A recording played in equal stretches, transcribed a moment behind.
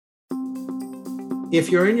If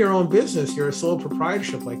you're in your own business, you're a sole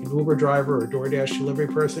proprietorship, like an Uber driver or a DoorDash delivery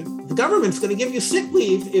person, the government's going to give you sick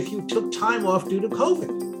leave if you took time off due to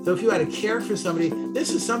COVID. So if you had to care for somebody,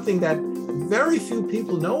 this is something that very few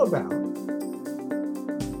people know about.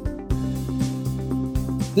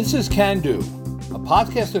 This is Can Do, a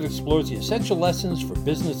podcast that explores the essential lessons for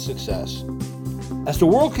business success. As the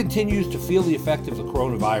world continues to feel the effect of the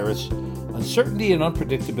coronavirus, uncertainty and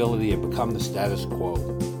unpredictability have become the status quo.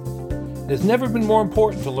 It has never been more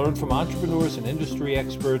important to learn from entrepreneurs and industry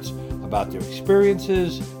experts about their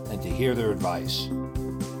experiences and to hear their advice.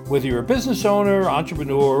 Whether you're a business owner,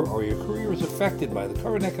 entrepreneur, or your career is affected by the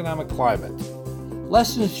current economic climate,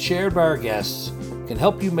 lessons shared by our guests can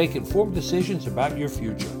help you make informed decisions about your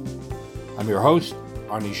future. I'm your host,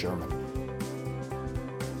 Arnie Sherman.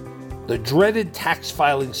 The dreaded tax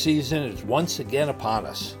filing season is once again upon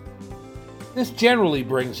us. This generally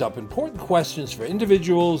brings up important questions for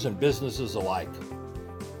individuals and businesses alike.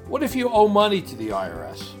 What if you owe money to the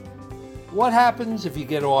IRS? What happens if you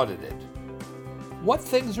get audited? What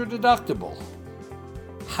things are deductible?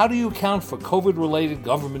 How do you account for COVID-related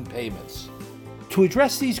government payments? To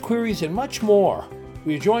address these queries and much more,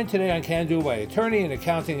 we are joined today on Can Do by attorney and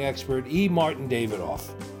accounting expert E. Martin Davidoff.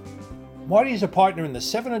 Marty is a partner in the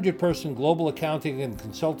 700-person global accounting and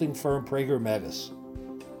consulting firm Prager Metis.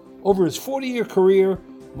 Over his 40-year career,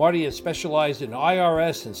 Marty has specialized in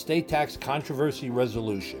IRS and state tax controversy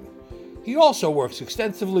resolution. He also works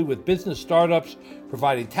extensively with business startups,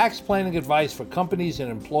 providing tax planning advice for companies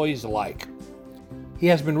and employees alike. He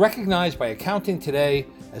has been recognized by Accounting Today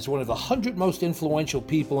as one of the 100 most influential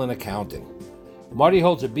people in accounting. Marty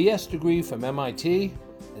holds a BS degree from MIT,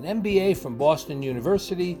 an MBA from Boston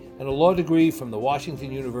University, and a law degree from the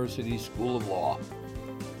Washington University School of Law.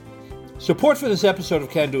 Support for this episode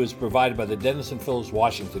of Can Do is provided by the Dennis and Phyllis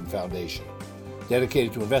Washington Foundation,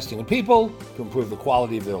 dedicated to investing in people to improve the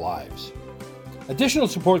quality of their lives. Additional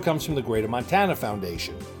support comes from the Greater Montana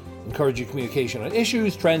Foundation, encouraging communication on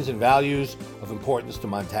issues, trends, and values of importance to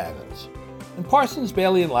Montanans. And Parsons,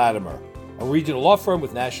 Bailey & Latimer, a regional law firm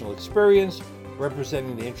with national experience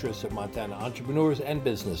representing the interests of Montana entrepreneurs and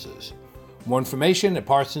businesses. More information at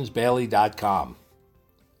parsonsbailey.com.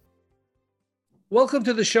 Welcome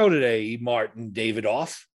to the show today, Martin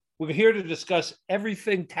Davidoff. We're here to discuss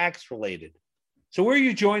everything tax-related. So where are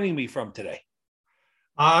you joining me from today?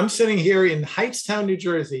 I'm sitting here in Hightstown, New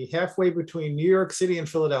Jersey, halfway between New York City and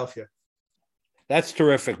Philadelphia. That's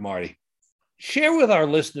terrific, Marty. Share with our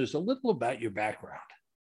listeners a little about your background.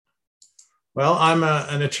 Well, I'm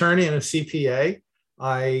an attorney and a CPA.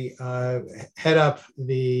 I head up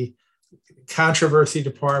the controversy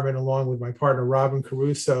department along with my partner, Robin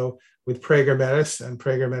Caruso, with Prager Metis, and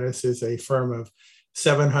Prager Metis is a firm of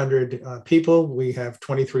 700 people. We have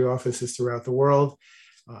 23 offices throughout the world.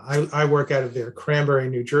 I work out of their Cranberry,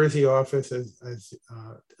 New Jersey office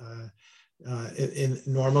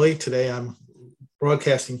normally. Today I'm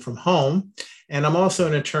broadcasting from home, and I'm also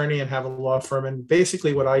an attorney and have a law firm. And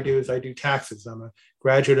basically what I do is I do taxes. I'm a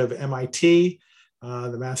graduate of MIT,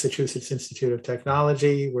 the Massachusetts Institute of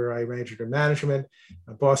Technology, where I majored in management,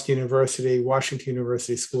 Boston University, Washington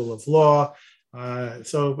University School of Law.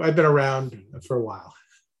 So I've been around for a while.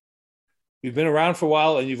 You've been around for a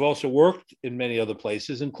while, and you've also worked in many other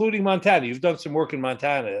places, including Montana. You've done some work in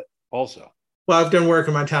Montana also. Well, I've done work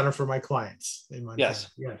in Montana for my clients in Montana.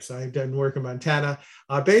 Yes, I've done work in Montana.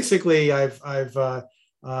 Basically, I've had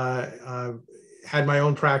my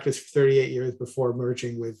own practice for 38 years before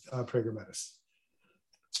merging with Prager Metis.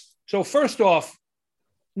 So first off,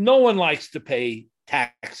 no one likes to pay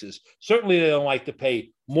taxes. Certainly they don't like to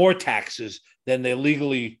pay more taxes than they're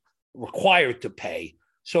legally required to pay.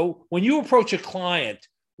 So when you approach a client,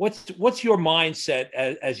 what's your mindset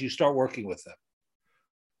as you start working with them?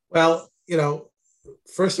 Well,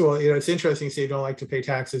 first of all, it's interesting to say you don't like to pay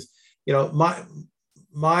taxes.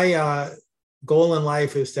 My goal in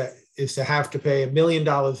life is to have to pay $1 million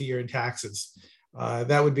a year in taxes.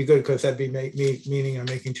 That would be good because that'd be meaning I'm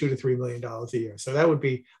making $2 to $3 million a year. So that would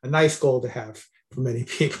be a nice goal to have for many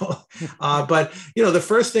people. But the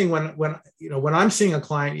first thing when I'm seeing a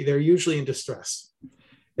client, they're usually in distress.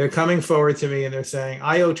 They're coming forward to me and they're saying,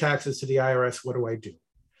 I owe taxes to the IRS. What do I do?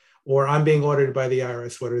 Or I'm being audited by the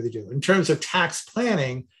IRS. What do they do? In terms of tax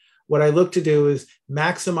planning, what I look to do is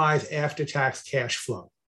maximize after-tax cash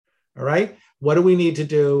flow. All right. What do we need to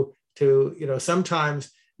do to,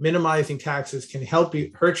 sometimes minimizing taxes can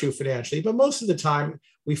hurt you financially, but most of the time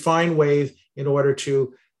we find ways in order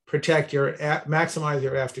to maximize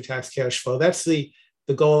your after-tax cash flow. That's the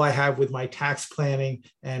goal I have with my tax planning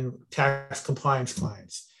and tax compliance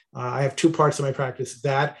clients. I have two parts of my practice,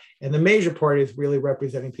 that, and the major part is really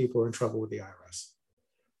representing people who are in trouble with the IRS.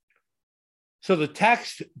 So the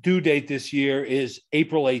tax due date this year is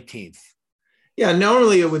April 18th. Yeah,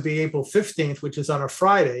 normally it would be April 15th, which is on a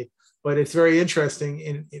Friday, but it's very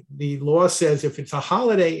interesting. The law says if it's a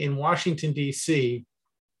holiday in Washington, D.C.,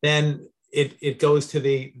 then it goes to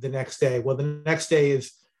the next day. Well, the next day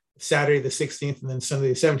is Saturday the 16th and then Sunday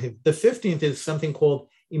the 17th. The 15th is something called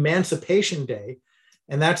Emancipation Day,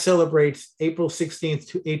 and that celebrates April 16th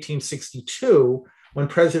to 1862, when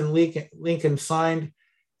President Lincoln signed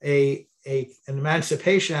an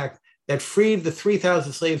Emancipation Act that freed the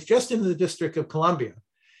 3,000 slaves just in the District of Columbia.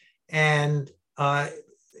 And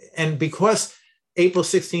because April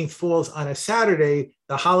 16th falls on a Saturday,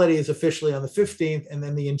 the holiday is officially on the 15th, and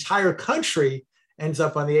then the entire country ends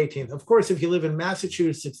up on the 18th. Of course, if you live in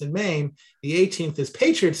Massachusetts and Maine, the 18th is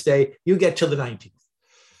Patriots' Day, you get till the 19th.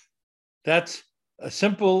 That's a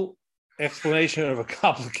simple explanation of a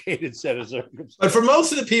complicated set of circumstances. But for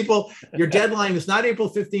most of the people, your deadline is not April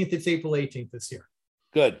 15th, it's April 18th this year.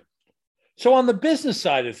 Good. So on the business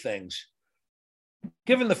side of things,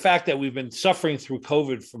 given the fact that we've been suffering through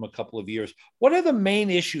COVID from a couple of years, what are the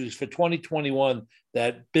main issues for 2021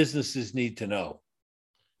 that businesses need to know?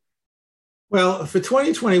 Well, for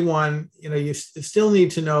 2021, you still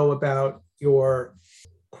need to know about your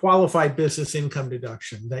qualified business income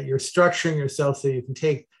deduction, that you're structuring yourself so you can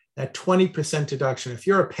take that 20% deduction. If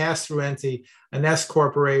you're a pass-through entity, an S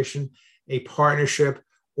corporation, a partnership,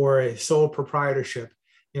 or a sole proprietorship,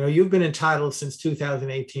 you've been entitled since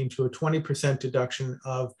 2018 to a 20% deduction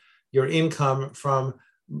of your income from,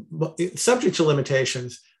 subject to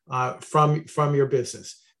limitations, from your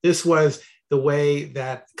business. This was the way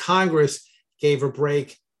that Congress gave a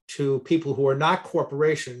break to people who are not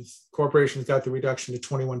corporations. Corporations got the reduction to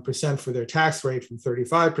 21% for their tax rate from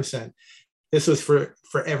 35%. This was for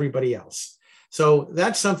everybody else. So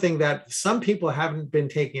that's something that some people haven't been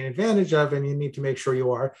taking advantage of, and you need to make sure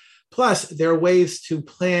you are. Plus, there are ways to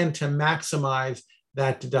plan to maximize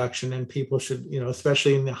that deduction, and people should,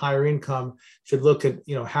 especially in the higher income, should look at,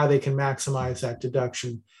 how they can maximize that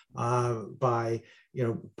deduction by,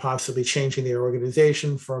 possibly changing their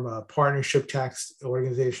organization from a partnership tax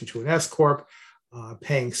organization to an S corp,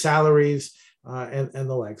 paying salaries, and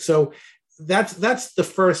the like. So that's the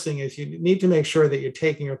first thing, is you need to make sure that you're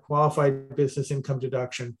taking your qualified business income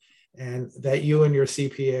deduction, and that you and your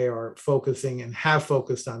CPA are focusing and have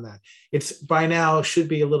focused on that. It's by now should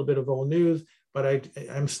be a little bit of old news, but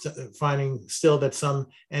I'm finding still that some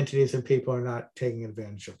entities and people are not taking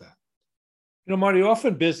advantage of that. Marty,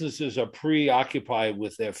 often businesses are preoccupied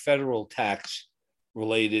with their federal tax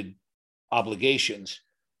related obligations.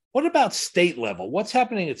 What about state level? What's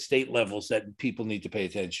happening at state levels that people need to pay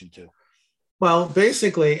attention to? Well,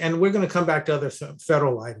 basically, and we're going to come back to other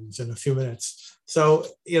federal items in a few minutes. So,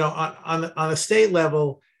 on a state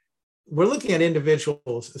level, we're looking at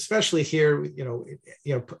individuals, especially here, in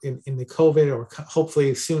the COVID or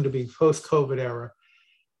hopefully soon to be post-COVID era,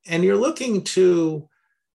 and you're looking to,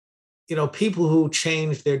 people who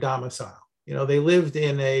changed their domicile. They lived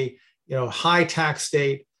in a, high tax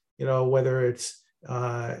state, whether it's,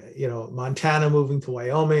 Montana moving to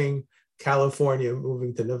Wyoming, California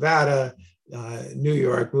moving to Nevada, New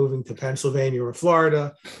York moving to Pennsylvania or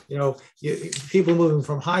Florida, people moving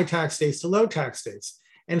from high tax states to low tax states.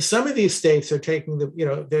 And some of these states are taking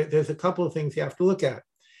there's a couple of things you have to look at.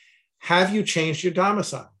 Have you changed your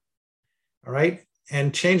domicile? All right.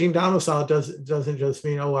 And changing domicile doesn't just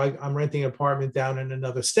mean, I'm renting an apartment down in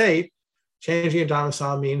another state. Changing your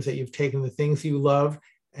domicile means that you've taken the things you love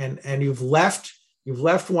and you've left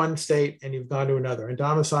one state and you've gone to another. And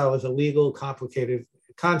domicile is a legal, complicated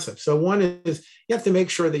concept. So one is you have to make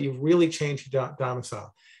sure that you've really changed your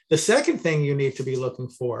domicile. The second thing you need to be looking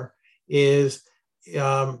for is,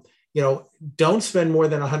 don't spend more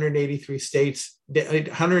than 183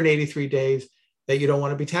 days that you don't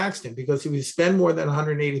want to be taxed in, because if you spend more than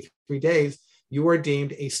 183 days, you are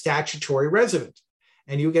deemed a statutory resident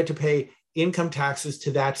and you get to pay income taxes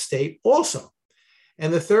to that state also.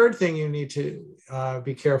 And the third thing you need to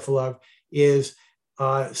be careful of is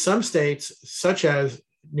some states, such as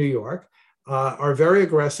New York, are very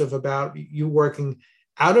aggressive about you working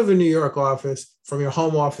out of a New York office from your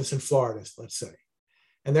home office in Florida, let's say.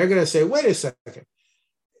 And they're going to say, wait a second,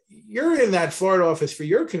 you're in that Florida office for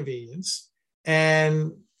your convenience,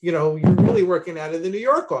 and you're really working out of the New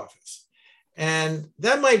York office. And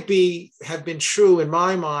that might have been true in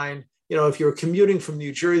my mind, if you were commuting from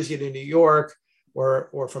New Jersey to New York,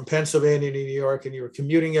 or from Pennsylvania to New York, and you were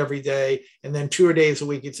commuting every day, and then 2 days a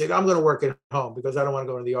week, you'd say, I'm going to work at home because I don't want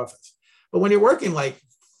to go to the office. But when you're working like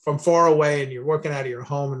from far away and you're working out of your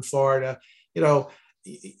home in Florida,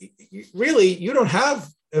 really, you don't have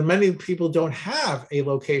many people don't have a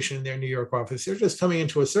location in their New York office. They're just coming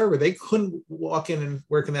into a server. They couldn't walk in and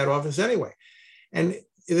work in that office anyway. And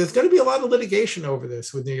there's going to be a lot of litigation over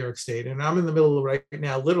this with New York State. And I'm in the middle of right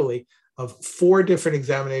now, literally, of 4 different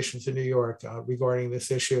examinations in New York regarding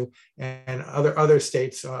this issue, and other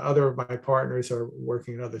states, other of my partners are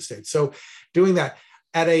working in other states. So doing that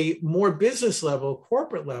at a more business level,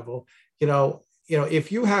 corporate level,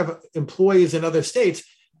 if you have employees in other states,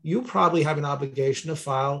 you probably have an obligation to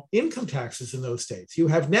file income taxes in those states. You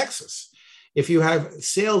have nexus. If you have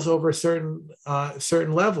sales over a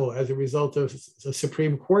certain level as a result of the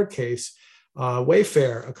Supreme Court case,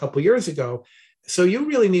 Wayfair, a couple of years ago, so you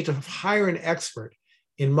really need to hire an expert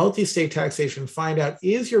in multi-state taxation, find out,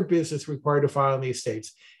 is your business required to file in these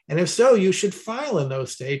states? And if so, you should file in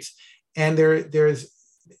those states. And there's,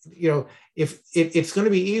 if it's going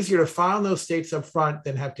to be easier to file in those states up front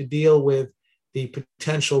than have to deal with the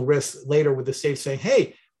potential risks later with the state saying,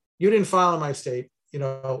 hey, you didn't file in my state,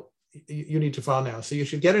 you need to file now. So you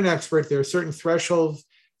should get an expert. There are certain thresholds.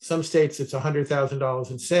 Some states it's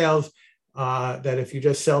 $100,000 in sales. That if you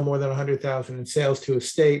just sell more than 100,000 in sales to a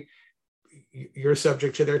state, you're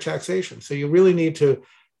subject to their taxation. So you really need to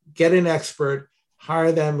get an expert,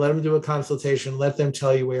 hire them, let them do a consultation, let them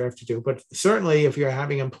tell you what you have to do. But certainly if you're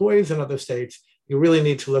having employees in other states, you really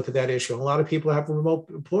need to look at that issue. And a lot of people have remote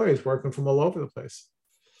employees working from all over the place.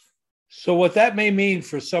 So what that may mean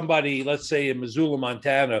for somebody, let's say in Missoula,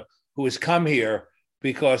 Montana, who has come here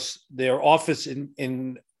because their office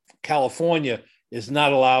in California is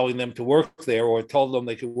not allowing them to work there, or told them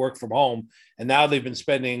they could work from home. And now they've been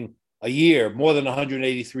spending a year, more than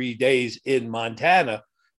 183 days in Montana.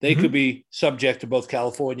 They could be subject to both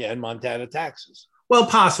California and Montana taxes. Well,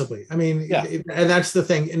 possibly. I mean, yeah. And that's the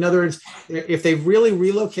thing. In other words, if they've really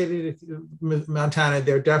relocated to Montana,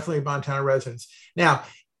 they're definitely Montana residents. Now,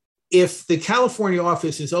 if the California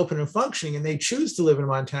office is open and functioning and they choose to live in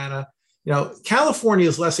Montana, California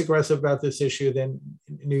is less aggressive about this issue than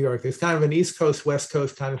New York. There's kind of an East Coast, West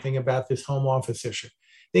Coast kind of thing about this home office issue.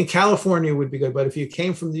 I think California would be good, but if you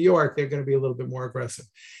came from New York, they're going to be a little bit more aggressive.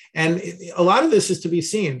 And a lot of this is to be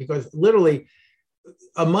seen because literally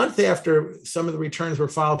a month after some of the returns were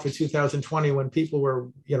filed for 2020, when people were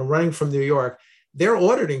running from New York, they're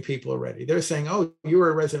auditing people already. They're saying, oh, you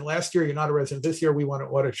were a resident last year, you're not a resident this year, we want to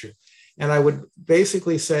audit you. And I would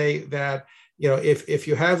basically say that if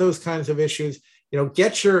you have those kinds of issues,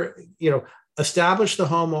 establish the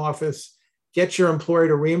home office, get your employer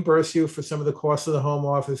to reimburse you for some of the costs of the home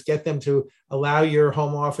office, get them to allow your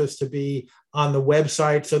home office to be on the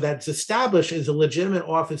website so that it's established as a legitimate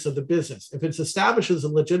office of the business. If it's established as a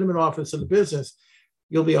legitimate office of the business,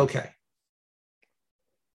 you'll be okay.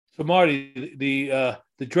 So Marty, the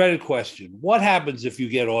dreaded question, what happens if you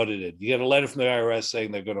get audited? You get a letter from the IRS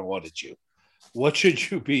saying they're going to audit you. What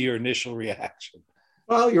should be your initial reaction?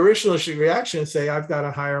 Well, your initial reaction is say, I've got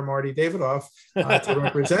to hire Marty Davidoff to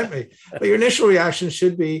represent me. But your initial reaction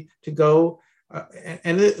should be to go,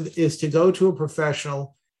 to go to a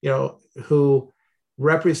professional, who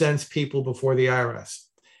represents people before the IRS.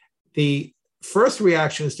 The first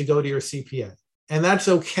reaction is to go to your CPA, and that's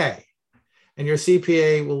okay. And your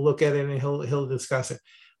CPA will look at it and he'll discuss it.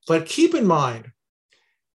 But keep in mind,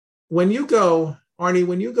 Arnie,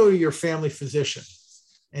 when you go to your family physician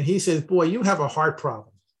and he says, boy, you have a heart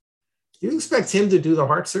problem, do you expect him to do the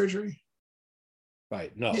heart surgery?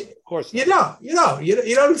 Right. No, of course not. You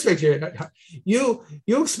don't expect you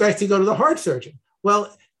expect to go to the heart surgeon.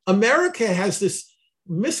 Well, America has this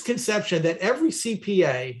misconception that every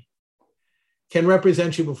CPA can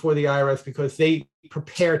represent you before the IRS because they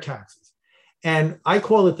prepare taxes. And I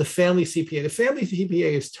call it the family CPA. The family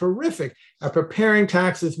CPA is terrific at preparing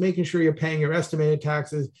taxes, making sure you're paying your estimated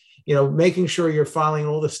taxes, making sure you're filing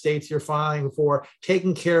all the states you're filing for,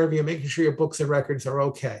 taking care of you, making sure your books and records are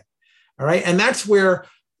okay. All right. And that's where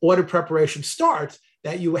audit preparation starts,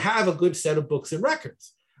 that you have a good set of books and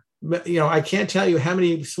records. I can't tell you how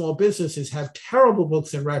many small businesses have terrible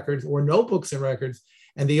books and records or no books and records,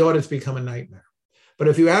 and the audits become a nightmare. But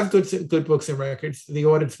if you have good books and records, the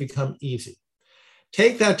audits become easy.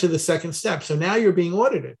 Take that to the second step. So now you're being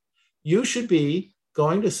audited. You should be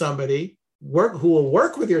going to somebody who will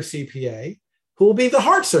work with your CPA, who will be the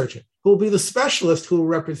heart surgeon, who will be the specialist who will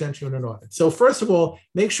represent you in an audit. So first of all,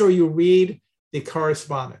 make sure you read the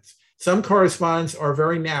correspondence. Some correspondence are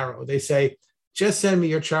very narrow. They say, just send me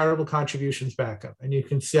your charitable contributions backup. And you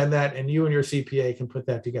can send that, and you and your CPA can put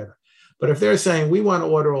that together. But if they're saying, we want to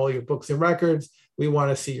order all your books and records, we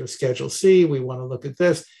want to see your Schedule C, we want to look at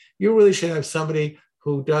this, you really should have somebody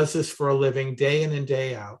who does this for a living day in and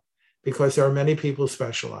day out, because there are many people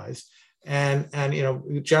specialized. And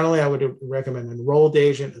generally I would recommend an enrolled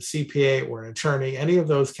agent, a CPA, or an attorney, any of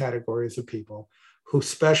those categories of people who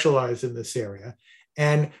specialize in this area,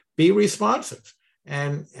 and be responsive,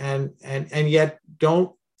 and yet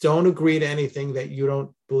don't agree to anything that you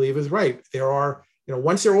don't believe is right. There are,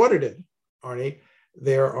 once you're audited, Arnie,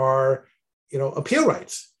 there are, appeal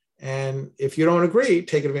rights. And if you don't agree,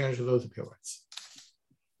 take advantage of those appeal rights.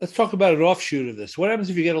 Let's talk about an offshoot of this. What happens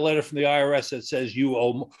if you get a letter from the IRS that says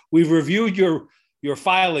we've reviewed your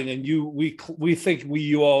filing and we think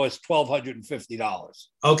you owe us $1,250?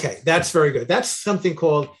 Okay, that's very good. That's something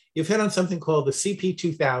called, you've hit on something called the CP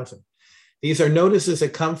 2000. These are notices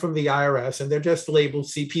that come from the IRS, and they're just labeled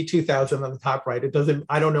CP 2000 on the top right.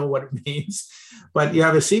 I don't know what it means, but you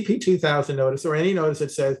have a CP 2000 notice, or any notice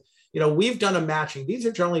that says, we've done a matching. These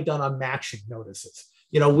are generally done on matching notices.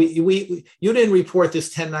 You didn't report this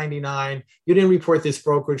 1099. You didn't report this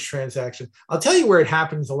brokerage transaction. I'll tell you where it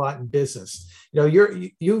happens a lot in business.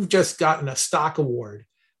 You've just gotten a stock award,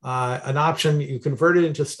 an option. You converted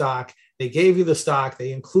into stock. They gave you the stock.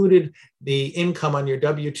 They included the income on your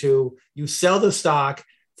W-2. You sell the stock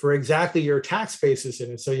for exactly your tax basis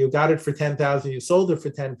in it. So you got it for $10,000. You sold it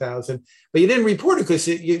for $10,000, but you didn't report it because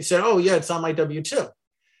you said, "Oh yeah, it's on my W-2."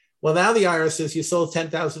 Well, now the IRS says you sold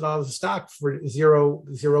 $10,000 of stock for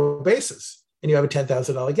zero basis, and you have a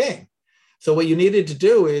 $10,000 gain. So what you needed to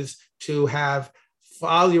do is to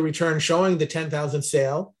file your return showing the $10,000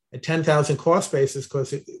 sale at $10,000 cost basis,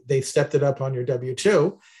 because they stepped it up on your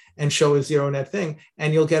W-2, and show a zero net thing,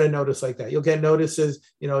 and you'll get a notice like that. You'll get notices,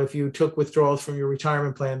 if you took withdrawals from your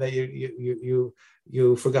retirement plan that you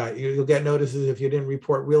forgot. You'll get notices if you didn't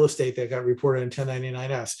report real estate that got reported in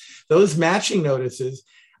 1099-S. Those matching notices.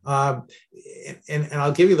 And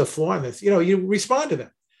I'll give you the flaw in this. You respond to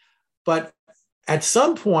them, but at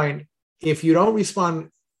some point, if you don't respond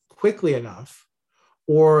quickly enough,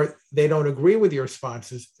 or they don't agree with your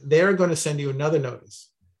responses, they're going to send you another notice,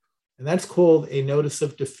 and that's called a notice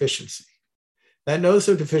of deficiency. That notice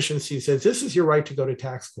of deficiency says this is your right to go to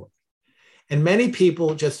tax court, and many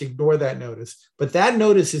people just ignore that notice. But that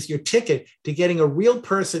notice is your ticket to getting a real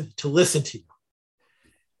person to listen to you.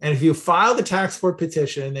 And if you file the tax court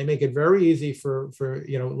petition, and they make it very easy for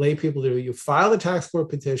lay people to do, you file the tax court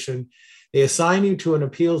petition, they assign you to an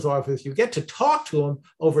appeals office, you get to talk to them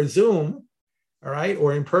over Zoom, all right,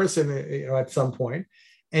 or in person, at some point,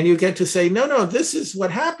 and you get to say, no, this is what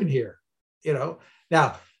happened here,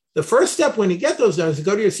 Now, the first step when you get those notices,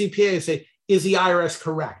 go to your CPA and say, is the IRS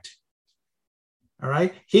correct? All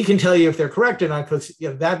right, he can tell you if they're correct or not, because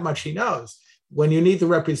that much he knows. When you need the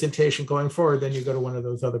representation going forward, then you go to one of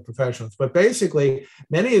those other professionals. But basically,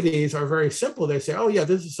 many of these are very simple. They say, oh, yeah,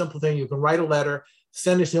 this is a simple thing. You can write a letter,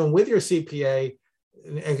 send it to them with your CPA,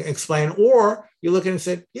 and explain. Or you look at it and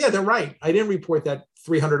say, yeah, they're right. I didn't report that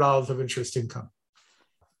 $300 of interest income.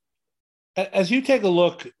 As you take a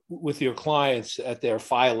look with your clients at their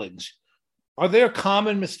filings, are there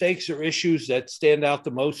common mistakes or issues that stand out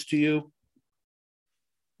the most to you?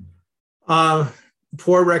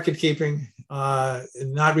 Poor record keeping.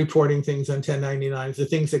 Not reporting things on 1099s, the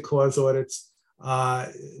things that cause audits.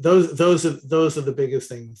 Those are the biggest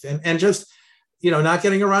things, and just not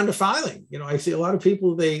getting around to filing. I see a lot of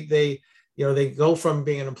people they go from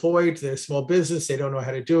being an employee to their small business. They don't know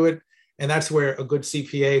how to do it, and that's where a good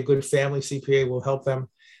CPA, a good family CPA, will help them.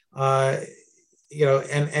 And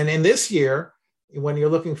in this year, when you're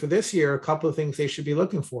looking for this year, a couple of things they should be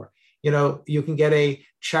looking for. You can get a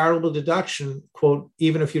charitable deduction, quote,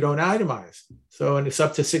 even if you don't itemize. So, and it's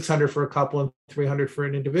up to $600 for a couple and $300 for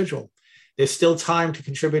an individual. There's still time to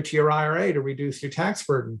contribute to your IRA to reduce your tax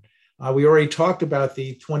burden. We already talked about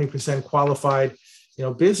the 20% qualified,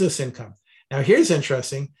 business income. Now, here's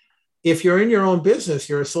interesting. If you're in your own business,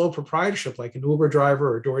 you're a sole proprietorship, like an Uber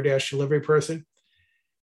driver or a DoorDash delivery person.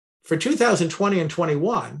 For 2020 and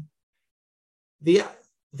 21, the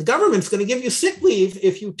government's going to give you sick leave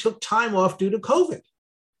if you took time off due to COVID.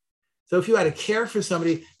 So if you had to care for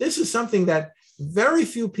somebody, this is something that very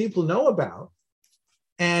few people know about.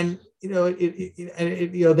 And,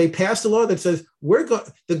 they passed a law that says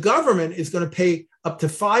the government is going to pay up to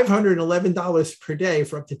 $511 per day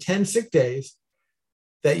for up to 10 sick days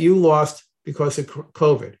that you lost because of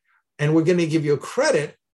COVID. And we're going to give you a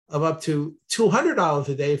credit of up to $200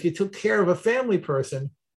 a day if you took care of a family person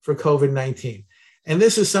for COVID-19. And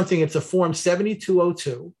this is something, it's a form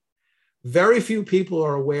 7202. Very few people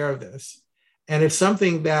are aware of this. And it's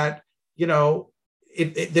something that,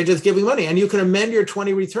 they're just giving money. And you can amend your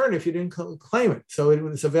 20 return if you didn't claim it. So it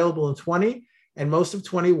was available in 20 and most of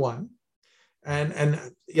 21. And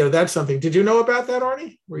that's something. Did you know about that,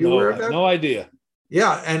 Arnie? Were you aware of that? No idea.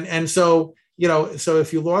 Yeah. And so, so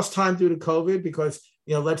if you lost time due to COVID because,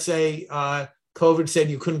 let's say COVID said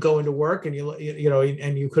you couldn't go into work and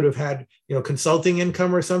and you could have had, consulting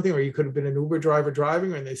income or something, or you could have been an Uber driver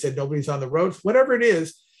driving, and they said nobody's on the roads, whatever it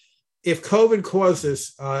is. If COVID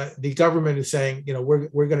causes, the government is saying,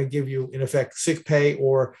 we're going to give you, in effect, sick pay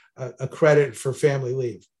or a credit for family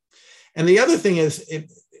leave. And the other thing is,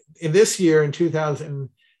 in this year, in 2000,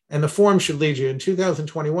 and the form should lead you, in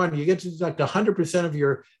 2021, you get to deduct 100% of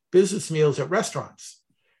your business meals at restaurants,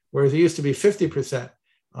 whereas it used to be 50%.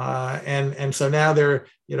 And so now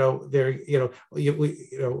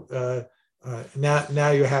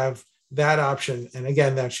now you have that option, and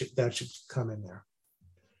again, that should come in there.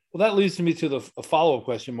 Well, that leads me to a follow-up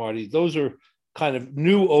question, Marty. Those are kind of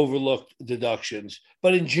new overlooked deductions,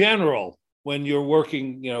 but in general, when you're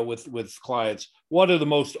working, with clients, what are the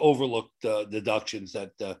most overlooked deductions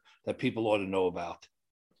that people ought to know about?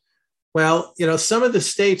 Well, some of the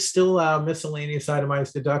states still allow miscellaneous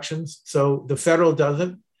itemized deductions. So the federal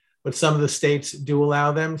doesn't, but some of the states do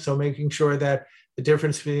allow them. So making sure that the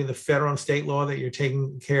difference between the federal and state law, that you're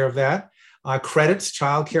taking care of that. Credits,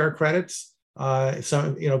 childcare credits.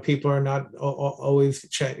 Some, people are not always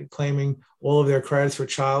claiming all of their credits for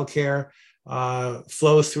childcare.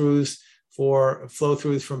 Flow-throughs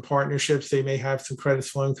from partnerships. They may have some credits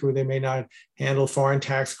flowing through. They may not handle foreign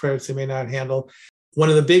tax credits. They may not handle. One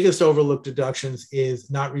of the biggest overlooked deductions is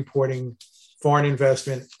not reporting foreign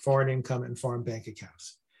investment, foreign income, and foreign bank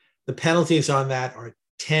accounts. The penalties on that are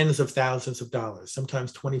tens of thousands of dollars,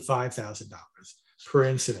 sometimes $25,000 per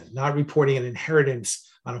incident. Not reporting an inheritance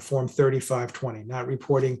on a Form 3520, not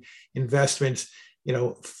reporting investments,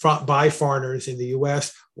 by foreigners in the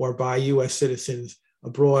U.S. or by U.S. citizens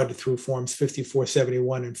abroad through Forms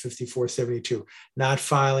 5471 and 5472, not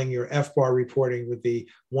filing your FBAR reporting with the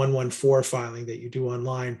 114 filing that you do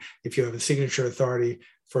online if you have a signature authority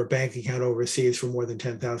for a bank account overseas for more than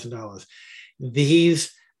 $10,000.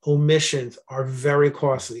 These omissions are very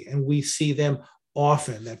costly, and we see them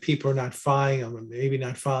often, that people are not filing them, and maybe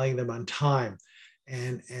not filing them on time.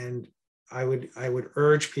 And I would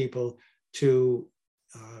urge people to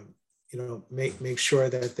make sure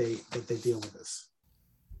that they deal with this.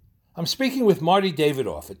 I'm speaking with Marty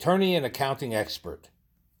Davidoff, attorney and accounting expert.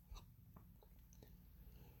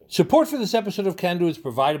 Support for this episode of Can Do is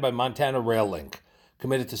provided by Montana Rail Link,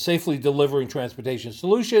 committed to safely delivering transportation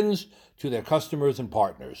solutions to their customers and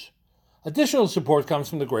partners. Additional support comes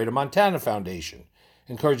from the Greater Montana Foundation,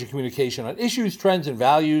 encouraging communication on issues, trends, and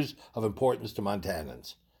values of importance to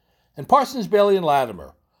Montanans. And Parsons, Bailey &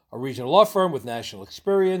 Latimer, a regional law firm with national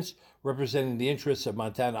experience representing the interests of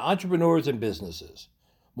Montana entrepreneurs and businesses.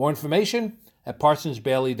 More information at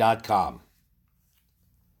parsonsbailey.com.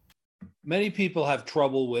 Many people have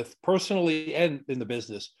trouble with, personally and in the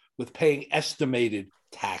business, with paying estimated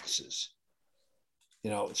taxes.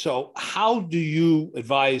 So how do you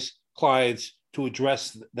advise clients to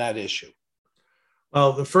address that issue?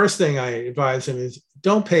 Well, the first thing I advise them is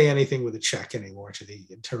don't pay anything with a check anymore to the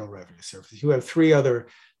Internal Revenue Service. You have three other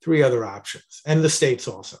options, and the states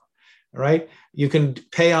also. All right. You can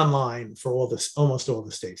pay online for almost all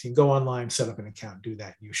the states. You can go online, set up an account, do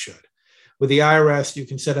that. You should. With the IRS, you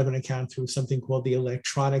can set up an account through something called the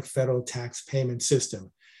Electronic Federal Tax Payment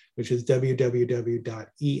System, which is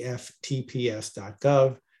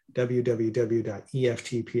www.eftps.gov,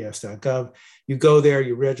 www.eftps.gov. You go there,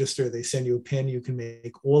 you register, they send you a PIN. You can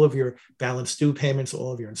make all of your balance due payments,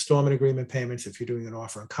 all of your installment agreement payments, if you're doing an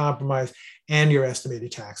offer and compromise, and your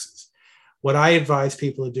estimated taxes. What I advise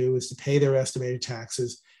people to do is to pay their estimated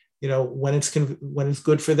taxes, when it's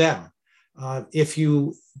good for them. If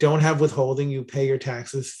you don't have withholding, you pay your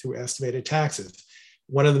taxes through estimated taxes.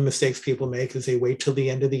 One of the mistakes people make is they wait till the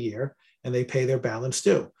end of the year and they pay their balance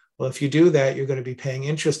due. Well, if you do that, you're going to be paying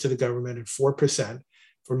interest to the government at 4%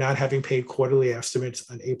 for not having paid quarterly estimates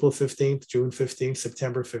on April 15th, June 15th,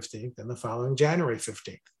 September 15th, and the following January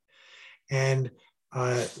 15th. And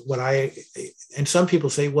some people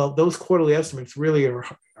say, well, those quarterly estimates really are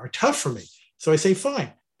tough for me. So I say,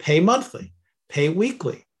 fine, pay monthly, pay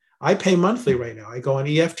weekly. I pay monthly right now. I go on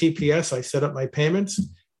EFTPS, I set up my payments,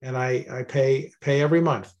 and I pay every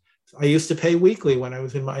month. I used to pay weekly when I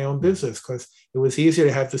was in my own business because it was easier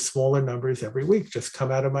to have the smaller numbers every week just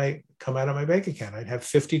come out of my bank account. I'd have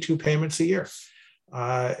 52 payments a year.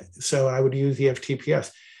 So I would use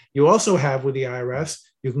EFTPS. You also have with the IRS,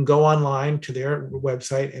 you can go online to their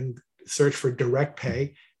website and search for direct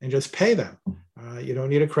pay and just pay them. You don't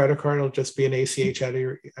need a credit card. It'll just be an ACH out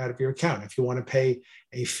of your account. If you want to pay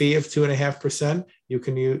a fee of 2.5%, you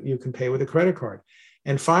can pay with a credit card.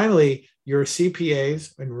 And finally, your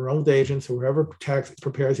CPAs, enrolled agents, or whoever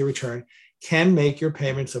prepares your return, can make your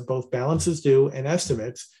payments of both balances due and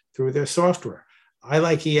estimates through their software. I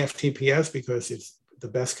like EFTPS because it's the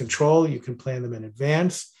best control. You can plan them in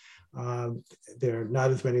advance. There are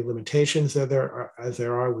not as many limitations as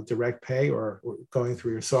there are with direct pay or going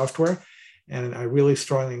through your software. And I really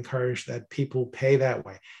strongly encourage that people pay that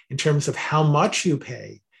way. In terms of how much you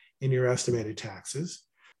pay in your estimated taxes,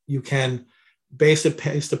 you can base it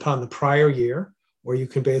based upon the prior year, or you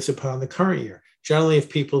can base it upon the current year. Generally, if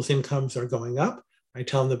people's incomes are going up, I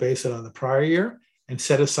tell them to base it on the prior year and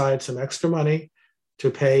set aside some extra money to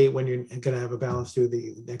pay when you're going to have a balance due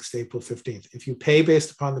the next April 15th. If you pay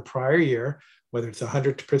based upon the prior year, whether it's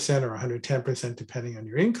 100% or 110%, depending on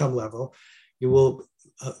your income level, you will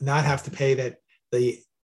not have to pay the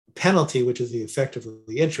penalty, which is the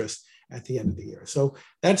effectively interest at the end of the year. So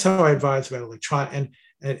that's how I advise about electronic.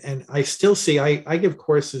 And I still see, I give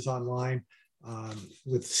courses online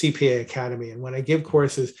with CPA Academy. And when I give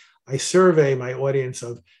courses, I survey my audience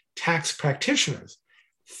of tax practitioners.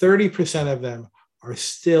 30% of them are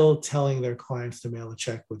still telling their clients to mail a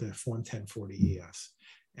check with a Form 1040 ES.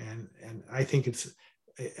 And I think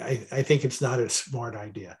it's not a smart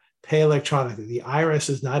idea. Pay electronically. The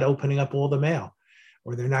IRS is not opening up all the mail,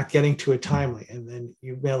 or they're not getting to it timely. And then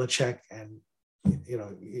you mail a check and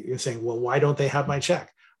you're saying, well, why don't they have my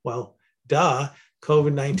check? Well, duh,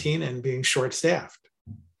 COVID-19 and being short-staffed.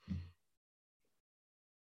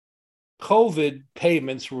 COVID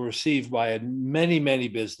payments were received by many, many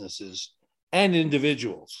businesses and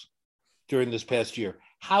individuals during this past year.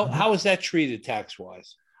 How is that treated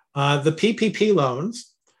tax-wise? The PPP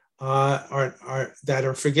loans that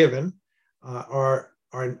are forgiven are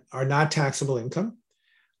not taxable income,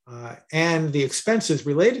 and the expenses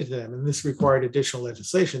related to them, and this required additional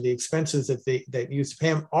legislation. The expenses that used to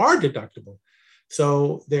pay them are deductible.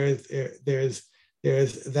 So there's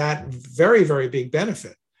that very, very big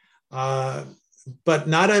benefit. But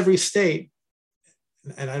not every state,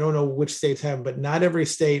 and I don't know which states have, but not every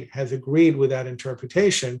state has agreed with that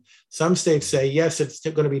interpretation. Some states say, yes, it's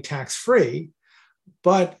still going to be tax-free,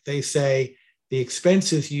 but they say the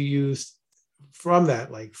expenses you use from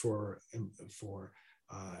that, like for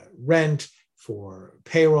rent, for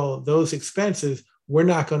payroll, those expenses, we're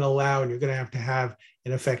not going to allow, and you're going to have,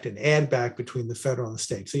 in effect, an add back between the federal and the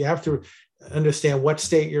state. So you have to understand what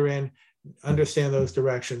state you're in, understand those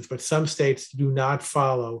directions, but some states do not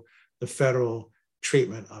follow the federal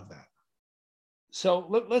treatment of that. So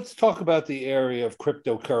let's talk about the area of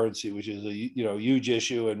cryptocurrency, which is a huge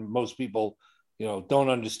issue, and most people don't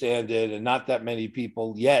understand it, and not that many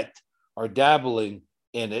people yet are dabbling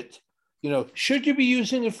in it. Should you be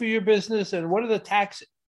using it for your business, and what are the tax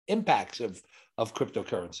impacts of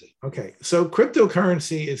cryptocurrency? Okay, so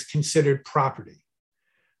cryptocurrency is considered property.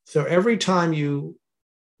 So every time you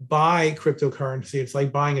buy cryptocurrency, it's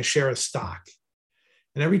like buying a share of stock.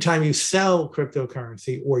 And every time you sell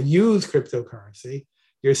cryptocurrency or use cryptocurrency,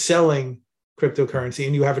 you're selling cryptocurrency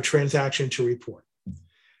and you have a transaction to report.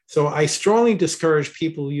 So I strongly discourage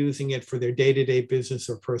people using it for their day-to-day business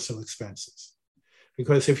or personal expenses.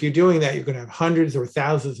 Because if you're doing that, you're going to have hundreds or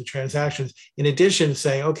thousands of transactions. In addition to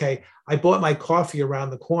saying, okay, I bought my coffee around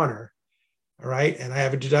the corner, all right, and I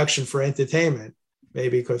have a deduction for entertainment,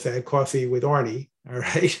 maybe because I had coffee with Arnie, all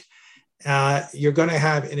right. You're going to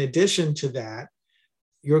have, in addition to that,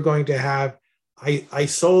 you're going to have, I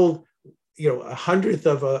sold, a hundredth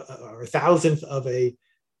of or a thousandth of a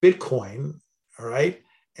Bitcoin, all right,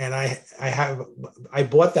 and I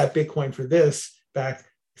bought that Bitcoin for this back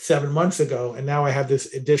 7 months ago, and now I have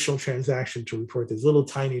this additional transaction to report, this little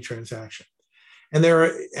tiny transaction. And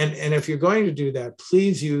and if you're going to do that,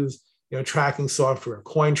 please use tracking software.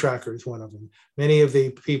 CoinTracker is one of them. Many of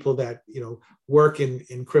the people that work in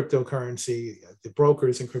cryptocurrency, the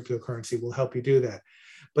brokers in cryptocurrency, will help you do that.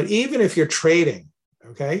 But even if you're trading,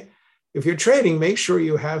 okay, if you're trading, make sure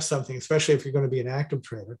you have something, especially if you're going to be an active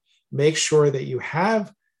trader, make sure that you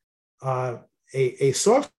have a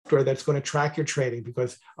software that's going to track your trading,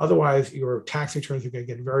 because otherwise your tax returns are going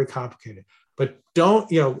to get very complicated. But don't,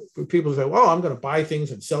 people say, well, I'm going to buy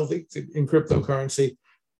things and sell things in cryptocurrency.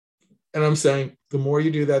 And I'm saying the more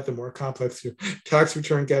you do that, the more complex your tax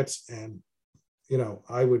return gets. And,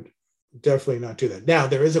 I would definitely not do that. Now,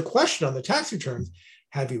 there is a question on the tax returns.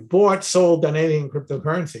 Have you bought, sold, done anything in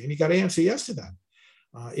cryptocurrency? And you got to answer yes to that,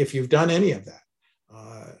 if you've done any of that.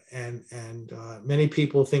 And many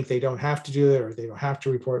people think they don't have to do that, or they don't have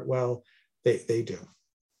to report. Well, they do.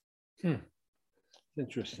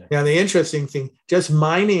 Interesting. Now, the interesting thing, just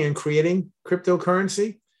mining and creating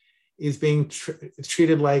cryptocurrency is being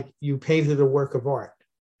treated like you painted a work of art.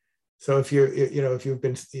 So if you've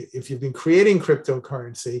been creating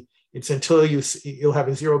cryptocurrency, It's until you'll have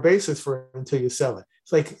a zero basis for it until you sell it.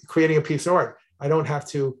 It's like creating a piece of art. I don't have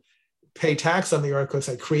to pay tax on the art because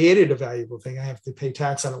I created a valuable thing. I have to pay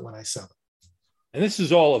tax on it when I sell it. And this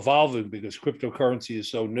is all evolving because cryptocurrency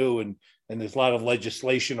is so new, and there's a lot of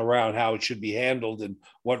legislation around how it should be handled and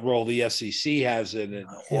what role the SEC has in it,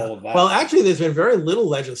 all of that. Well, actually, there's been very little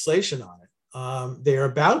legislation on it. They're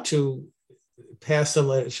about to pass some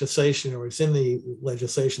legislation, or it's in the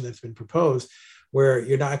legislation that's been proposed, where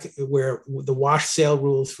the wash sale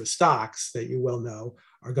rules for stocks that you well know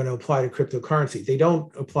are going to apply to cryptocurrency. They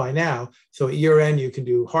don't apply now. So at year end, you can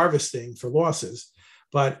do harvesting for losses.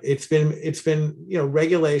 But it's been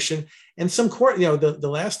regulation and some court. The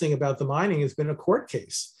last thing about the mining has been a court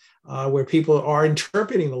case where people are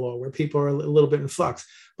interpreting the law, where people are a little bit in flux.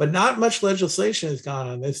 But not much legislation has gone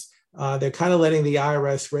on this. They're kind of letting the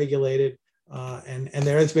IRS regulate it, and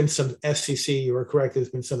there has been some SEC. You were correct. There's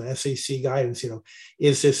been some SEC guidance.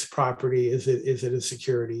 Is this property? Is it a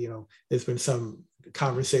security? There's been some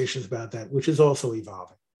conversations about that, which is also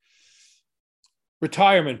evolving.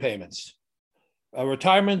 Retirement payments.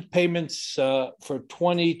 Retirement payments for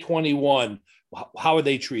 2021, how are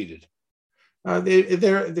they treated?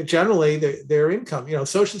 They're generally their income.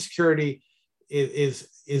 Social Security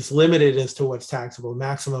is limited as to what's taxable,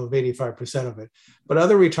 maximum of 85% of it. But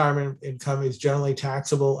other retirement income is generally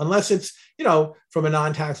taxable unless it's from a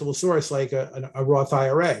non-taxable source like a Roth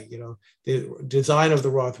IRA. The design of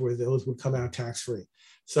the Roth where those would come out tax-free.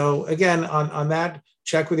 So again, on that,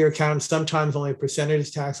 check with your accountant. Sometimes only a percentage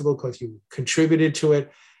is taxable because you contributed to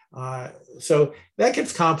it. So that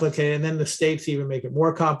gets complicated. And then the states even make it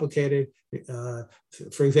more complicated.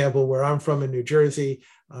 For example, where I'm from in New Jersey,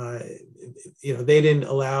 they didn't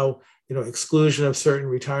allow, exclusion of certain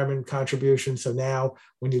retirement contributions. So now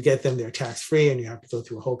when you get them, they're tax-free and you have to go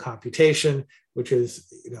through a whole computation, which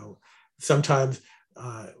is, sometimes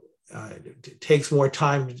it takes more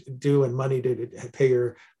time to do and money to pay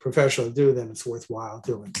your professional to do than it's worthwhile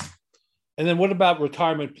doing. And then what about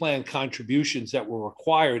retirement plan contributions that were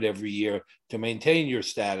required every year to maintain your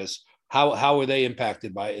status? How are they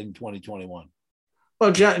impacted in 2021?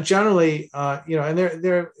 Well, generally, and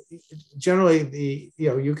they're generally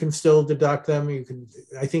you can still deduct them.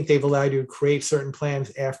 I think they've allowed you to create certain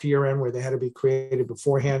plans after year end where they had to be created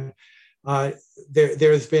beforehand.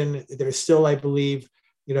 There's still, I believe,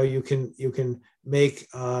 you can make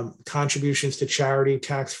contributions to charity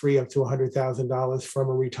tax-free up to $100,000 from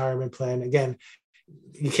a retirement plan. Again,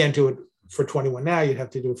 you can't do it for 21 now. You'd have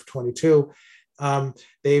to do it for 22.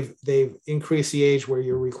 They've increased the age where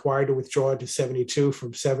you're required to withdraw to 72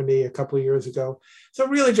 from 70 a couple of years ago. So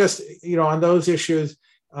really just, on those issues,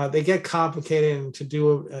 they get complicated, and to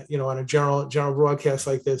do, on a general broadcast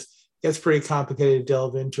like this, it gets pretty complicated to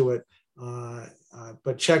delve into it.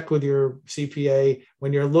 But check with your CPA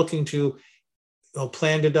when you're looking to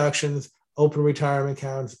plan deductions, open retirement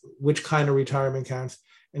accounts, which kind of retirement accounts.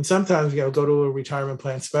 And sometimes, go to a retirement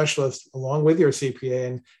plan specialist along with your CPA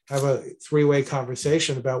and have a three-way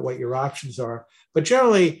conversation about what your options are. But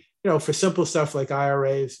generally, for simple stuff like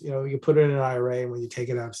IRAs, you put it in an IRA, and when you take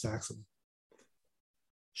it out, it's taxable.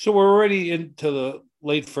 So we're already into the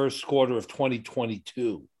late first quarter of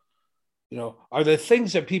 2022. Are there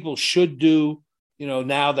things that people should do,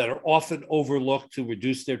 now that are often overlooked to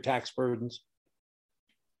reduce their tax burdens?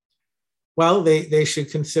 Well, they should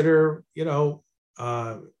consider,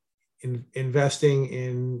 investing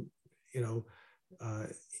in,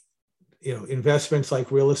 investments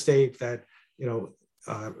like real estate that,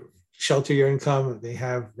 shelter your income. They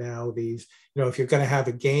have now these, if you're going to have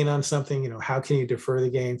a gain on something, how can you defer the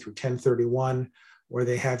gain through 1031? Or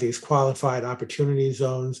they have these qualified opportunity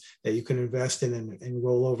zones that you can invest in and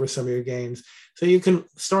roll over some of your gains. So you can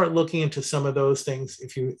start looking into some of those things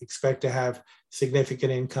if you expect to have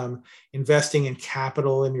significant income. Investing in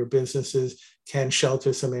capital in your businesses can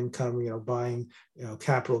shelter some income, buying,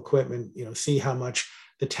 capital equipment, see how much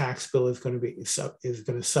the tax bill is going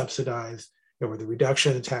to subsidize, or the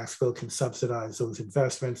reduction of the tax bill can subsidize those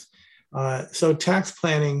investments. So tax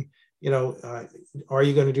planning, are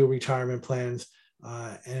you going to do retirement plans?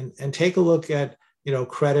 And take a look at,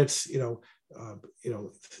 credits,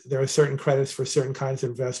 there are certain credits for certain kinds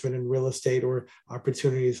of investment in real estate or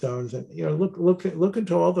opportunity zones, and, look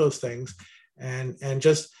into all those things and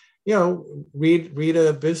just, read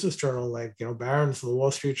a business journal like, Barron's, the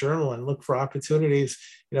Wall Street Journal, and look for opportunities,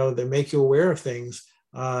 that make you aware of things.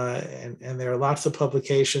 And there are lots of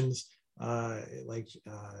publications like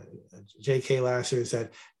J.K. Lasser's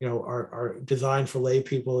that are designed for lay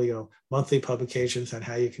people, monthly publications on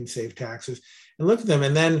how you can save taxes, and look at them.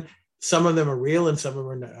 And then some of them are real and some of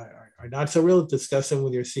them are not so real, discuss them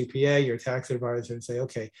with your CPA, your tax advisor, and say,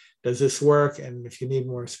 okay, does this work? And if you need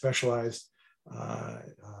more specialized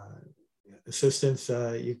assistance,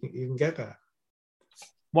 you can get that.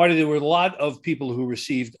 Marty, there were a lot of people who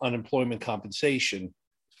received unemployment compensation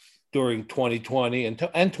during 2020 and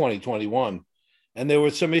 2021. And there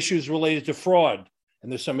were some issues related to fraud.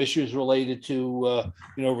 And there's some issues related to,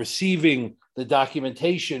 receiving the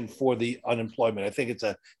documentation for the unemployment. I think it's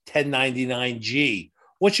a 1099-G.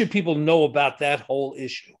 What should people know about that whole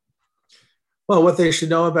issue? Well, what they should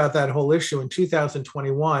know about that whole issue in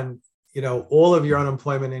 2021, all of your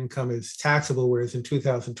unemployment income is taxable, whereas in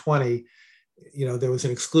 2020, there was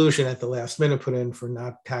an exclusion at the last minute put in for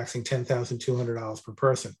not taxing $10,200 per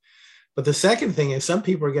person. But the second thing is some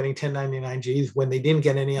people are getting 1099-Gs when they didn't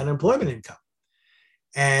get any unemployment income.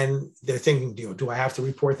 And they're thinking, do I have to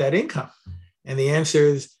report that income? And the answer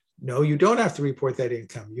is, no, you don't have to report that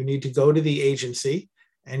income. You need to go to the agency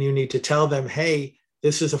and you need to tell them, hey,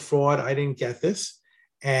 this is a fraud. I didn't get this.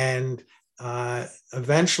 And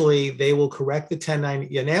eventually they will correct the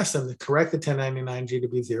 1090 and ask them to correct the 1099-G to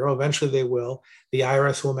be zero. Eventually they will. The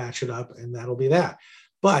IRS will match it up and that'll be that.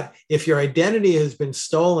 But if your identity has been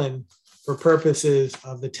stolen for purposes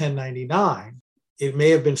of the 1099, it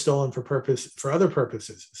may have been stolen for other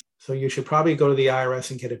purposes. So you should probably go to the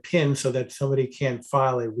IRS and get a PIN so that somebody can't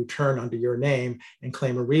file a return under your name and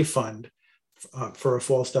claim a refund for a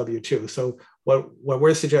false W-2. So what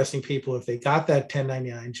we're suggesting people, if they got that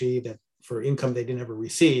 1099-G that for income they didn't ever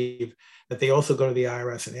receive, that they also go to the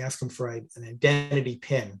IRS and ask them for an identity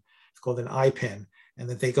PIN. It's called an IPIN, and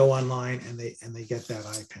that they go online and they get that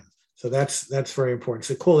IPIN. So that's very important.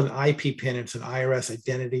 So called an IP PIN. It's an IRS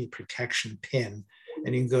Identity Protection PIN,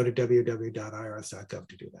 and you can go to www.irs.gov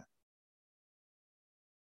to do that.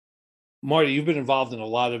 Marty, you've been involved in a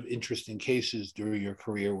lot of interesting cases during your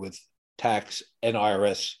career with tax and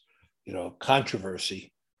IRS,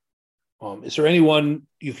 controversy. Is there anyone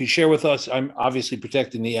you can share with us? I'm obviously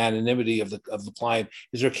protecting the anonymity of the client.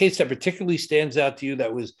 Is there a case that particularly stands out to you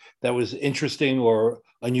that was interesting or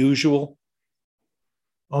unusual?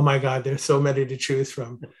 Oh my God, there's so many to choose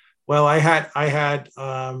from. Well,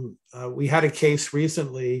 we had a case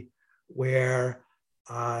recently where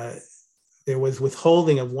there was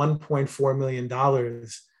withholding of $1.4 million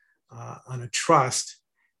on a trust,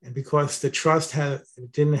 and because the trust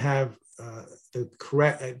didn't have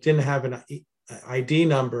an ID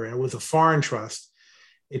number and it was a foreign trust,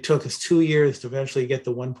 it took us 2 years to eventually get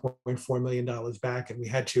the $1.4 million back, and we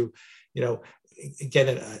had to, get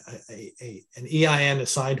an EIN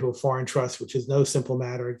assigned to a foreign trust, which is no simple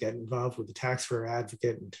matter. Get involved with the taxpayer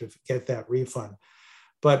advocate to get that refund.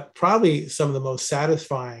 But probably some of the most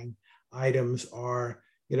satisfying items are,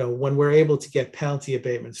 when we're able to get penalty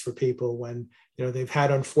abatements for people when, they've had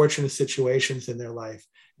unfortunate situations in their life,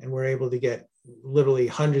 and we're able to get literally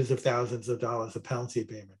hundreds of thousands of dollars of penalty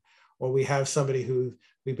abatement. Or we have somebody who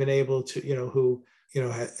we've been able to, who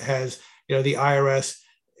has, the IRS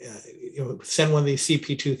send one of these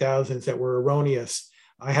CP2000s that were erroneous.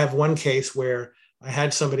 I have one case where I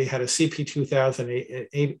had somebody had a CP2000,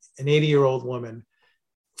 an 80-year-old woman,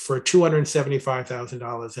 for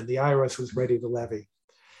 $275,000, and the IRS was ready to levy.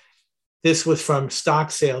 This was from stock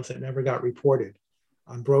sales that never got reported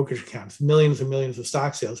on brokerage accounts, millions and millions of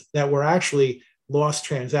stock sales that were actually lost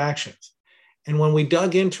transactions. And when we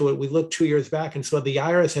dug into it, we looked 2 years back and saw the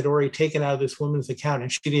IRS had already taken out of this woman's account,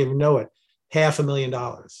 and she didn't even know it,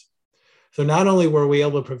 $500,000. So not only were we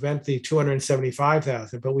able to prevent the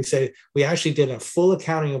 $275,000, but we actually did a full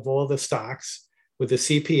accounting of all the stocks with the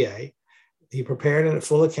CPA. He prepared a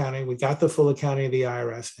full accounting. We got the full accounting of the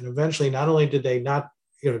IRS, and eventually, not only did they not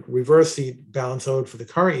reverse the balance owed for the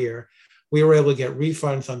current year, we were able to get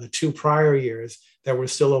refunds on the 2 prior years that were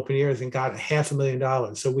still open years and got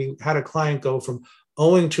 $500,000. So we had a client go from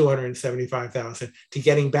owing $275,000 to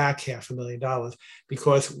getting back $500,000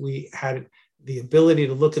 because we had the ability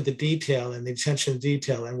to look at the detail and the attention to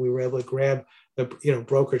detail, and we were able to grab the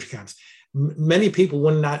brokerage accounts. Many people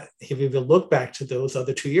would not have even looked back to those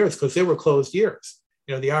other 2 years because they were closed years.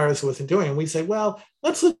 The IRS wasn't doing it. And we said, well,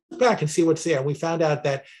 let's look back and see what's there. And we found out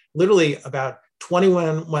that literally about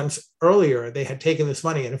 21 months earlier, they had taken this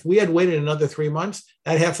money. And if we had waited another 3 months,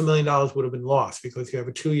 that $500,000 would have been lost because you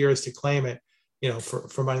have 2 years to claim it,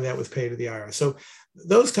 for money that was paid to the IRS. So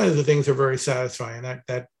those kinds of things are very satisfying.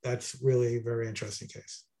 That's really a very interesting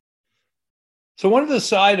case. So one of the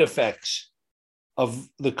side effects of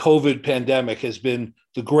the COVID pandemic has been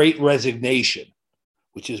the Great Resignation,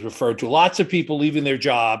 which is referred to lots of people leaving their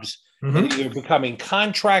jobs and either becoming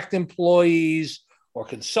contract employees or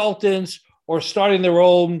consultants or starting their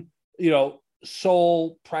own,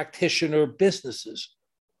 sole practitioner businesses.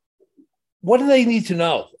 What do they need to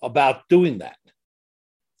know about doing that?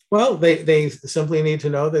 Well, they simply need to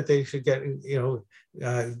know that they should get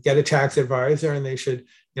a tax advisor, and they should,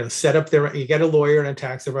 set up you get a lawyer and a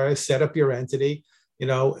tax advisor, set up your entity,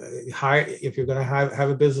 hire, if you're going to have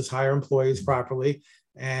a business, hire employees properly,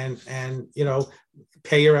 and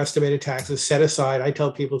pay your estimated taxes, set aside. I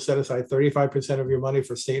tell people, set aside 35% of your money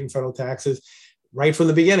for state and federal taxes right from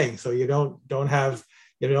the beginning. So you don't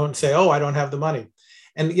say, oh, I don't have the money.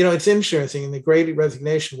 And, it's interesting, in the Great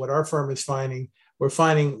Resignation, what our firm is finding, we're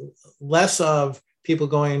finding less of people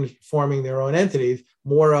forming their own entities,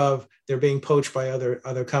 more of they're being poached by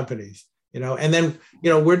other companies, and then,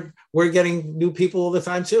 we're getting new people all the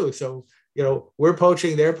time too. So, we're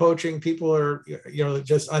poaching, they're poaching, people are,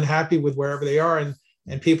 just unhappy with wherever they are,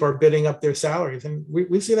 and people are bidding up their salaries. And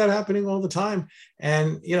we see that happening all the time.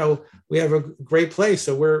 And, we have a great place.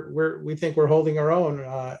 So we think we're holding our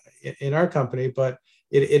own in our company, but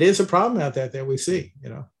it is a problem out there that we see,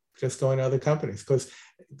 just going to other companies, because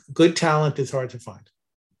good talent is hard to find.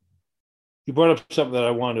 You brought up something that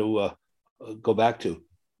I want to go back to.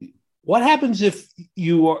 What happens if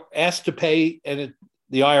you are asked to pay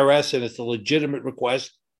the IRS and it's a legitimate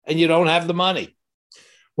request and you don't have the money?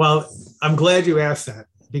 Well, I'm glad you asked that,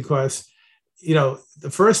 because,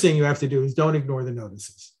 the first thing you have to do is don't ignore the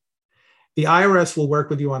notices. The IRS will work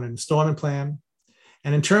with you on an installment plan.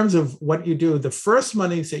 And in terms of what you do, the first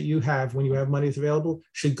monies that you have when you have monies available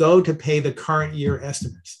should go to pay the current year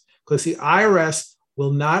estimates, because the IRS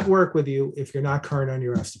will not work with you if you're not current on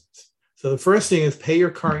your estimates. So the first thing is pay your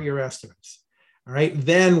current year estimates. All right.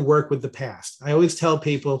 Then work with the past. I always tell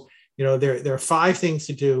people, there are 5 things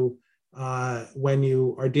to do when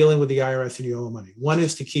you are dealing with the IRS and you owe money. 1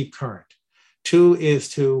 is to keep current. 2 is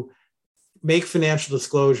to make financial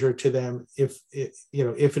disclosure to them if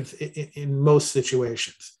it's in most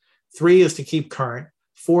situations. 3 is to keep current.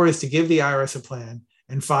 4 is to give the IRS a plan.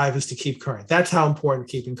 And 5 is to keep current. That's how important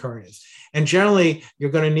keeping current is. And generally, you're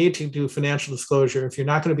going to need to do financial disclosure if you're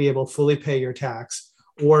not going to be able to fully pay your tax,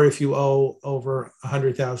 or if you owe over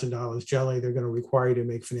 $100,000. Generally, they're going to require you to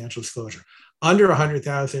make financial disclosure. Under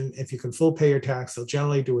 $100,000, if you can full pay your tax, they'll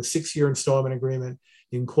generally do a 6-year installment agreement.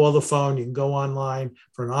 You can call the phone, you can go online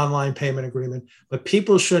for an online payment agreement, but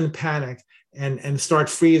people shouldn't panic and start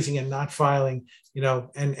freezing and not filing,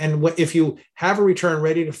 and if you have a return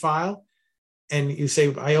ready to file and you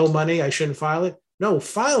say, I owe money, I shouldn't file it. No,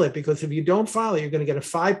 file it, because if you don't file it, you're going to get a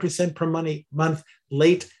 5% per month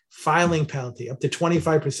late filing penalty, up to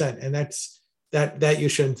 25%. And that you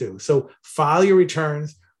shouldn't do. So file your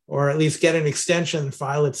returns, or at least get an extension and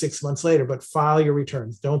file it 6 months later, but file your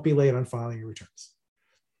returns. Don't be late on filing your returns.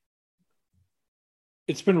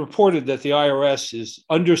 It's been reported that the IRS is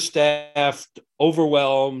understaffed,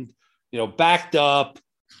 overwhelmed, backed up.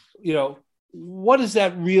 What does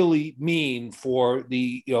that really mean for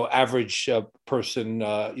the average person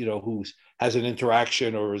who has an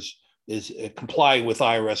interaction or is complying with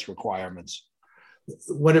IRS requirements?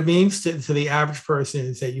 What it means to the average person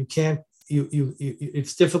is that you can't.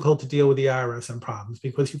 It's difficult to deal with the IRS on problems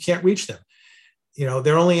because you can't reach them.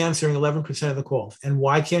 They're only answering 11% of the calls. And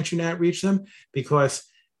why can't you not reach them? Because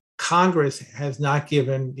Congress has not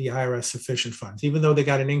given the IRS sufficient funds. Even though they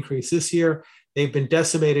got an increase this year, they've been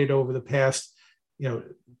decimated over the past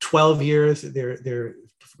 12 years. Their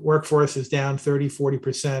workforce is down 30,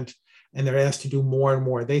 40%, and they're asked to do more and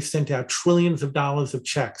more. They sent out trillions of dollars of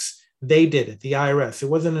checks. They did it, the IRS. It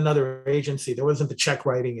wasn't another agency. There wasn't the check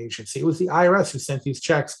writing agency. It was the IRS who sent these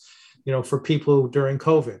checks, for people during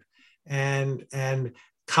COVID. And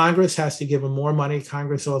Congress has to give them more money.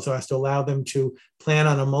 Congress also has to allow them to plan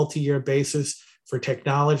on a multi-year basis for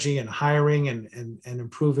technology and hiring and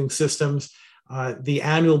improving systems. The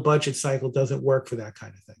annual budget cycle doesn't work for that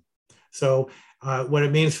kind of thing. So what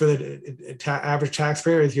it means for the average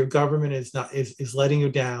taxpayer is your government is letting you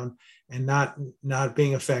down and not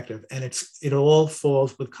being effective. And it all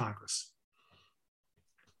falls with Congress.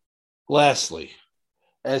 Lastly,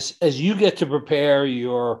 as you get to prepare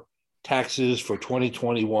your taxes for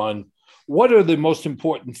 2021, what are the most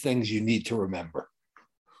important things you need to remember?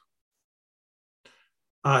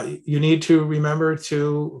 You need to remember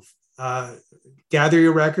to gather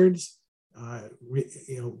your records,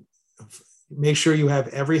 make sure you have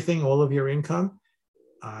everything, all of your income.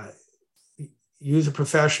 Use a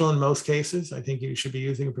professional in most cases. I think you should be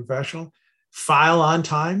using a professional. File on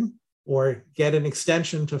time or get an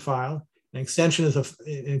extension to file. An extension is an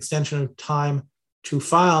extension of time to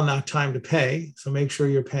file, not time to pay. So make sure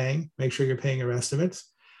you're paying. Make sure you're paying your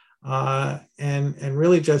estimates, and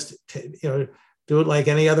really just do it like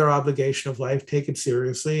any other obligation of life. Take it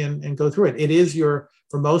seriously and go through it. It is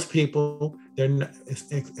for most people,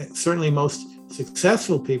 certainly most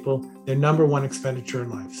successful people, their number one expenditure in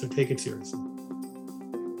life. So take it seriously.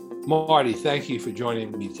 Marty, thank you for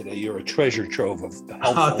joining me today. You're a treasure trove of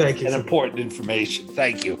helpful and important information.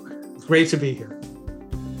 Thank you. It's great to be here.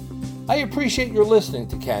 I appreciate your listening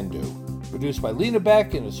to Can Do, produced by Lena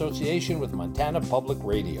Beck in association with Montana Public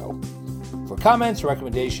Radio. For comments,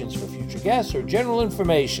 recommendations for future guests, or general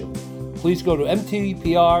information, please go to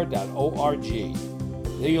mtpr.org.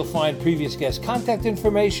 There you'll find previous guest contact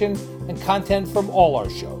information and content from all our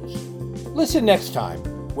shows. Listen next time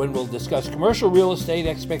when we'll discuss commercial real estate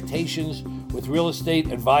expectations with real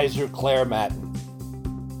estate advisor Claire Matten.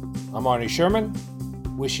 I'm Arnie Sherman,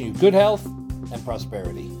 wishing you good health and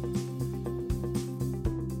prosperity.